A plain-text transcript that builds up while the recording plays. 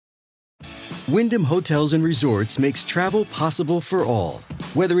Wyndham Hotels and Resorts makes travel possible for all.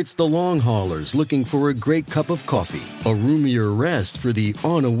 Whether it's the long haulers looking for a great cup of coffee, a roomier rest for the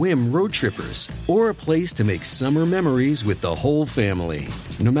on-a-whim road trippers, or a place to make summer memories with the whole family.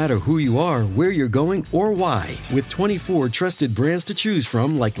 No matter who you are, where you're going, or why, with 24 trusted brands to choose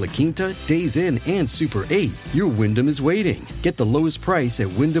from like La Quinta, Days Inn, and Super 8, your Wyndham is waiting. Get the lowest price at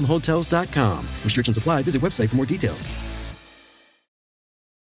WyndhamHotels.com. Restrictions apply. Visit website for more details.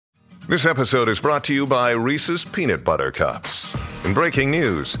 This episode is brought to you by Reese's Peanut Butter Cups. In breaking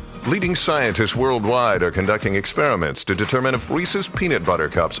news, leading scientists worldwide are conducting experiments to determine if Reese's Peanut Butter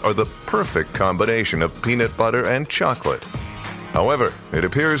Cups are the perfect combination of peanut butter and chocolate. However, it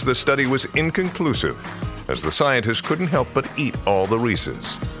appears the study was inconclusive, as the scientists couldn't help but eat all the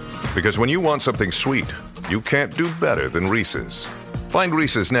Reese's. Because when you want something sweet, you can't do better than Reese's. Find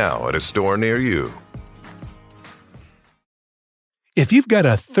Reese's now at a store near you. If you've got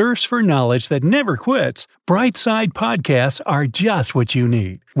a thirst for knowledge that never quits, Brightside Podcasts are just what you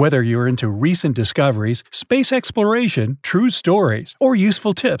need. Whether you're into recent discoveries, space exploration, true stories, or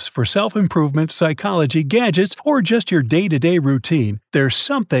useful tips for self-improvement, psychology, gadgets, or just your day-to-day routine, there's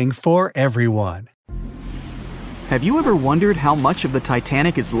something for everyone. Have you ever wondered how much of the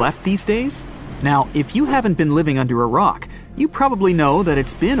Titanic is left these days? Now, if you haven't been living under a rock, you probably know that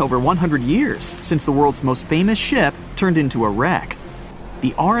it's been over 100 years since the world's most famous ship turned into a wreck.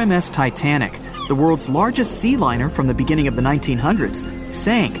 The RMS Titanic, the world's largest sea liner from the beginning of the 1900s,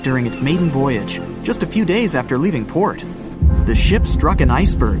 sank during its maiden voyage, just a few days after leaving port. The ship struck an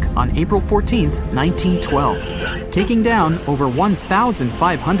iceberg on April 14, 1912, taking down over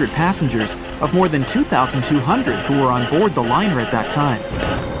 1,500 passengers of more than 2,200 who were on board the liner at that time.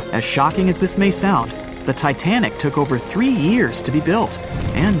 As shocking as this may sound, the Titanic took over 3 years to be built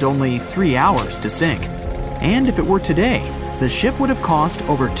and only 3 hours to sink. And if it were today, the ship would have cost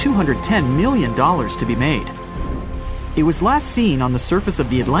over $210 million to be made. It was last seen on the surface of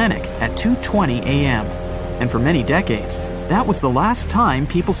the Atlantic at 2:20 a.m., and for many decades, that was the last time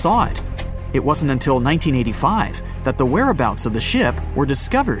people saw it. It wasn't until 1985 that the whereabouts of the ship were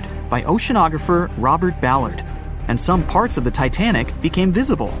discovered by oceanographer Robert Ballard, and some parts of the Titanic became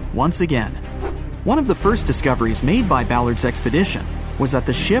visible once again. One of the first discoveries made by Ballard's expedition was that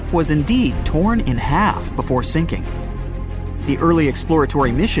the ship was indeed torn in half before sinking. The early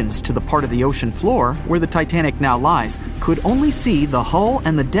exploratory missions to the part of the ocean floor where the Titanic now lies could only see the hull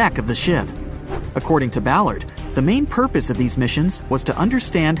and the deck of the ship. According to Ballard, the main purpose of these missions was to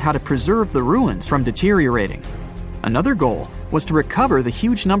understand how to preserve the ruins from deteriorating. Another goal was to recover the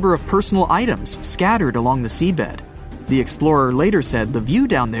huge number of personal items scattered along the seabed. The explorer later said the view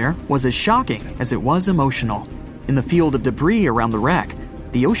down there was as shocking as it was emotional. In the field of debris around the wreck,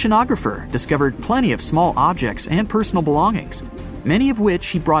 the oceanographer discovered plenty of small objects and personal belongings, many of which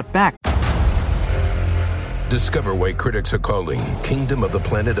he brought back. Discover why critics are calling Kingdom of the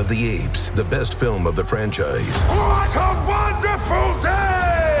Planet of the Apes the best film of the franchise. What a wonderful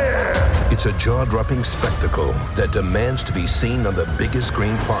day! It's a jaw-dropping spectacle that demands to be seen on the biggest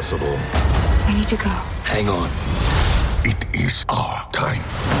screen possible. I need to go. Hang on. It is our time.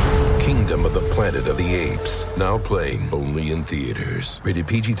 Kingdom of the Planet of the Apes. Now playing only in theaters. Rated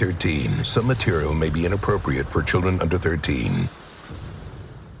PG-13. Some material may be inappropriate for children under 13.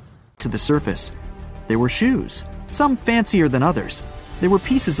 To the surface, there were shoes, some fancier than others. There were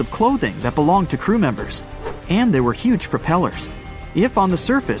pieces of clothing that belonged to crew members. And there were huge propellers. If on the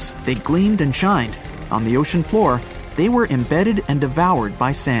surface they gleamed and shined, on the ocean floor, they were embedded and devoured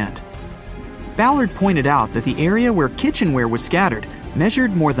by sand. Ballard pointed out that the area where kitchenware was scattered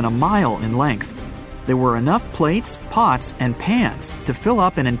measured more than a mile in length. There were enough plates, pots, and pans to fill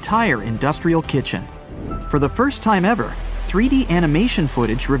up an entire industrial kitchen. For the first time ever, 3D animation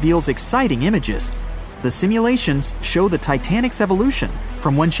footage reveals exciting images. The simulations show the Titanic's evolution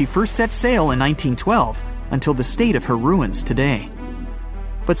from when she first set sail in 1912 until the state of her ruins today.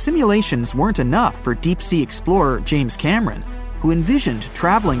 But simulations weren't enough for deep-sea explorer James Cameron, who envisioned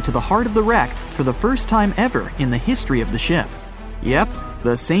traveling to the heart of the wreck for the first time ever in the history of the ship. Yep,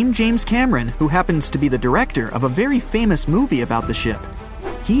 the same James Cameron who happens to be the director of a very famous movie about the ship.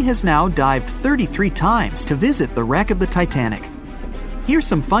 He has now dived 33 times to visit the wreck of the Titanic. Here's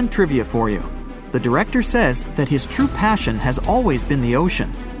some fun trivia for you. The director says that his true passion has always been the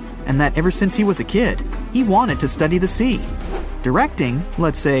ocean, and that ever since he was a kid, he wanted to study the sea. Directing,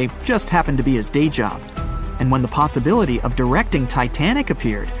 let's say, just happened to be his day job. And when the possibility of directing Titanic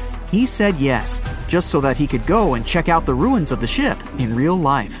appeared, he said yes, just so that he could go and check out the ruins of the ship in real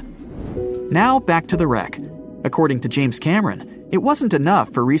life. Now back to the wreck. According to James Cameron, it wasn't enough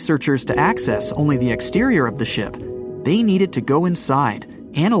for researchers to access only the exterior of the ship. They needed to go inside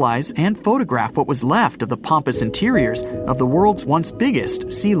analyze and photograph what was left of the pompous interiors of the world's once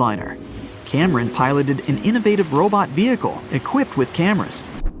biggest sea liner. Cameron piloted an innovative robot vehicle equipped with cameras.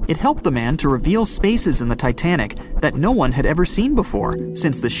 It helped the man to reveal spaces in the Titanic that no one had ever seen before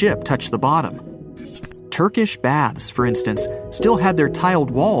since the ship touched the bottom. Turkish baths, for instance, still had their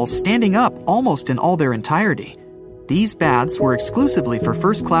tiled walls standing up almost in all their entirety. These baths were exclusively for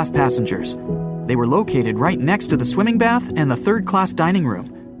first-class passengers. They were located right next to the swimming bath and the third-class dining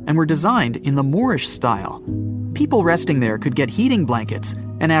room, and were designed in the Moorish style. People resting there could get heating blankets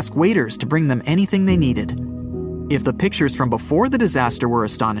and ask waiters to bring them anything they needed. If the pictures from before the disaster were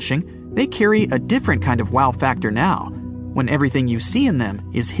astonishing, they carry a different kind of wow factor now, when everything you see in them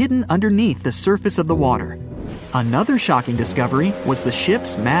is hidden underneath the surface of the water. Another shocking discovery was the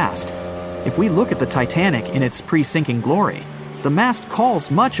ship's mast. If we look at the Titanic in its pre-sinking glory, the mast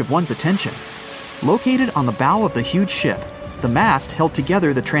calls much of one's attention. Located on the bow of the huge ship, the mast held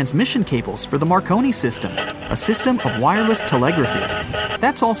together the transmission cables for the Marconi system, a system of wireless telegraphy.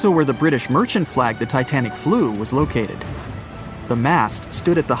 That's also where the British merchant flag the Titanic flew was located. The mast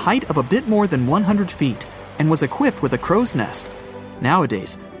stood at the height of a bit more than 100 feet and was equipped with a crow's nest.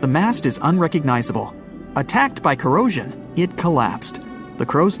 Nowadays, the mast is unrecognizable. Attacked by corrosion, it collapsed. The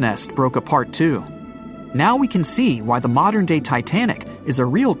crow's nest broke apart too. Now we can see why the modern-day Titanic is a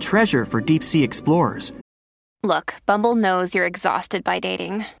real treasure for deep-sea explorers. Look, Bumble knows you're exhausted by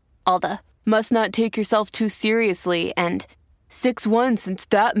dating. All the, must not take yourself too seriously, and 6'1" since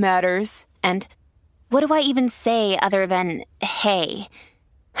that matters, and what do I even say other than, hey?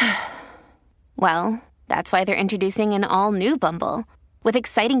 Well, that's why they're introducing an all-new Bumble, with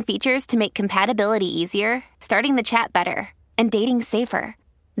exciting features to make compatibility easier, starting the chat better, and dating safer.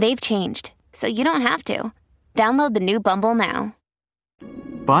 They've changed, so you don't have to. Download the new Bumble now.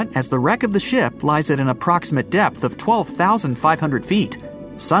 But as the wreck of the ship lies at an approximate depth of 12,500 feet,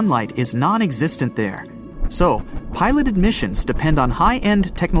 sunlight is non-existent there. So, piloted missions depend on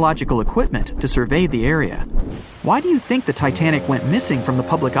high-end technological equipment to survey the area. Why do you think the Titanic went missing from the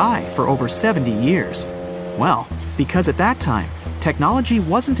public eye for over 70 years? Well, because at that time, technology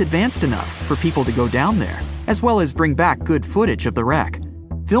wasn't advanced enough for people to go down there, as well as bring back good footage of the wreck.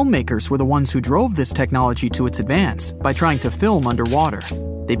 Filmmakers were the ones who drove this technology to its advance by trying to film underwater.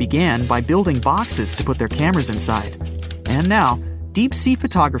 They began by building boxes to put their cameras inside. And now, deep-sea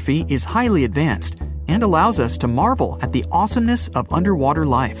photography is highly advanced and allows us to marvel at the awesomeness of underwater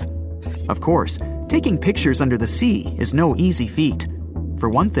life. Of course, taking pictures under the sea is no easy feat. For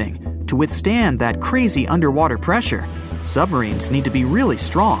one thing, to withstand that crazy underwater pressure, submarines need to be really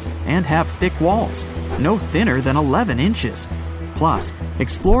strong and have thick walls, no thinner than 11 inches. Plus,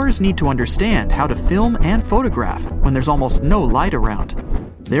 explorers need to understand how to film and photograph when there's almost no light around.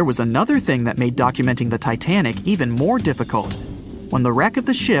 There was another thing that made documenting the Titanic even more difficult. When the wreck of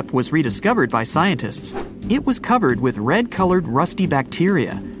the ship was rediscovered by scientists, it was covered with red-colored rusty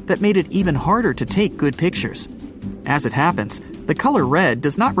bacteria that made it even harder to take good pictures. As it happens, the color red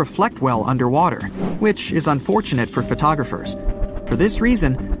does not reflect well underwater, which is unfortunate for photographers. For this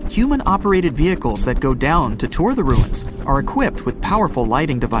reason, human-operated vehicles that go down to tour the ruins are equipped with powerful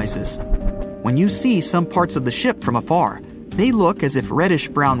lighting devices. When you see some parts of the ship from afar, they look as if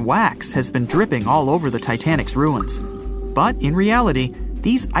reddish-brown wax has been dripping all over the Titanic's ruins. But in reality,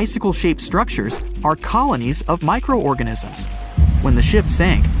 these icicle-shaped structures are colonies of microorganisms. When the ship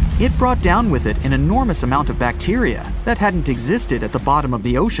sank, it brought down with it an enormous amount of bacteria that hadn't existed at the bottom of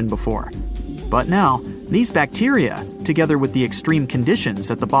the ocean before. But now, these bacteria, together with the extreme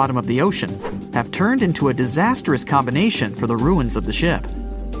conditions at the bottom of the ocean, have turned into a disastrous combination for the ruins of the ship.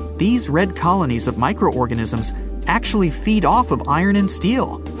 These red colonies of microorganisms actually feed off of iron and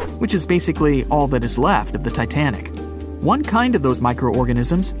steel, which is basically all that is left of the Titanic. One kind of those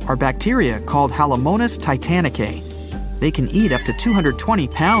microorganisms are bacteria called Halomonas titanicae. They can eat up to 220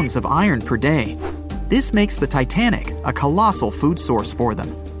 pounds of iron per day. This makes the Titanic a colossal food source for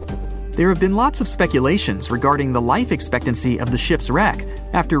them. There have been lots of speculations regarding the life expectancy of the ship's wreck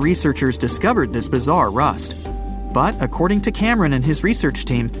after researchers discovered this bizarre rust. But according to Cameron and his research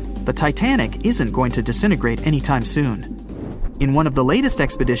team, the Titanic isn't going to disintegrate anytime soon. In one of the latest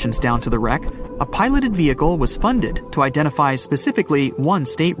expeditions down to the wreck, a piloted vehicle was funded to identify specifically one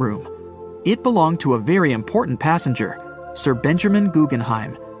stateroom. It belonged to a very important passenger, Sir Benjamin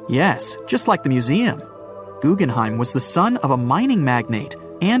Guggenheim. Yes, just like the museum. Guggenheim was the son of a mining magnate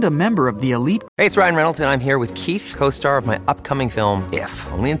and a member of the elite. Hey, it's Ryan Reynolds, and I'm here with Keith, co-star of my upcoming film, If,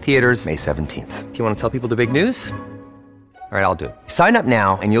 only in theaters May 17th. Do you want to tell people the big news? All right, I'll do it. Sign up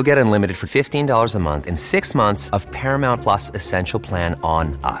now and you'll get unlimited for $15 a month and 6 months of Paramount Plus Essential Plan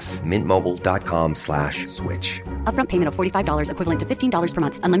on us. MintMobile.com/switch. Upfront payment of $45 equivalent to $15 per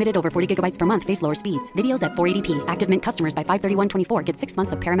month. Unlimited over 40 gigabytes per month. Face lower speeds. Videos at 480p. Active Mint customers by 531.24 get 6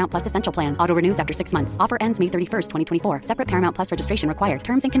 months of Paramount Plus Essential Plan. Auto renews after 6 months. Offer ends May 31st, 2024. Separate Paramount Plus registration required.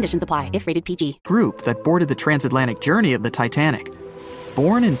 Terms and conditions apply if rated PG. Group that boarded the transatlantic journey of the Titanic.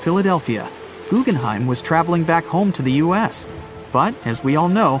 Born in Philadelphia, Guggenheim was traveling back home to the U.S., but, as we all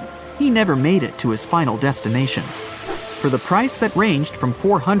know, he never made it to his final destination. For the price that ranged from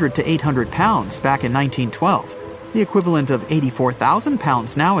 400 to 800 pounds back in 1912, the equivalent of 84,000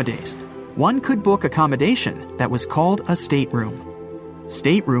 pounds nowadays, one could book accommodation that was called a stateroom.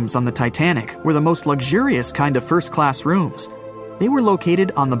 Staterooms on the Titanic were the most luxurious kind of first-class rooms. They were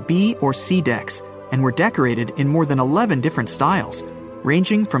located on the B or C decks and were decorated in more than 11 different styles,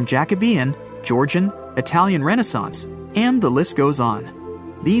 ranging from Jacobean, Georgian, Italian Renaissance, and the list goes on.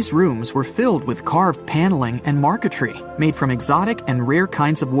 These rooms were filled with carved paneling and marquetry made from exotic and rare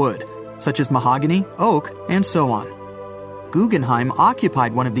kinds of wood, such as mahogany, oak, and so on. Guggenheim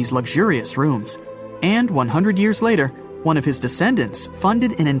occupied one of these luxurious rooms, and 100 years later, one of his descendants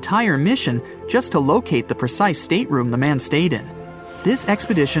funded an entire mission just to locate the precise stateroom the man stayed in. This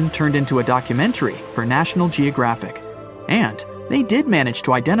expedition turned into a documentary for National Geographic, and they did manage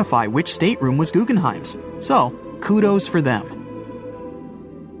to identify which stateroom was Guggenheim's, so kudos for them.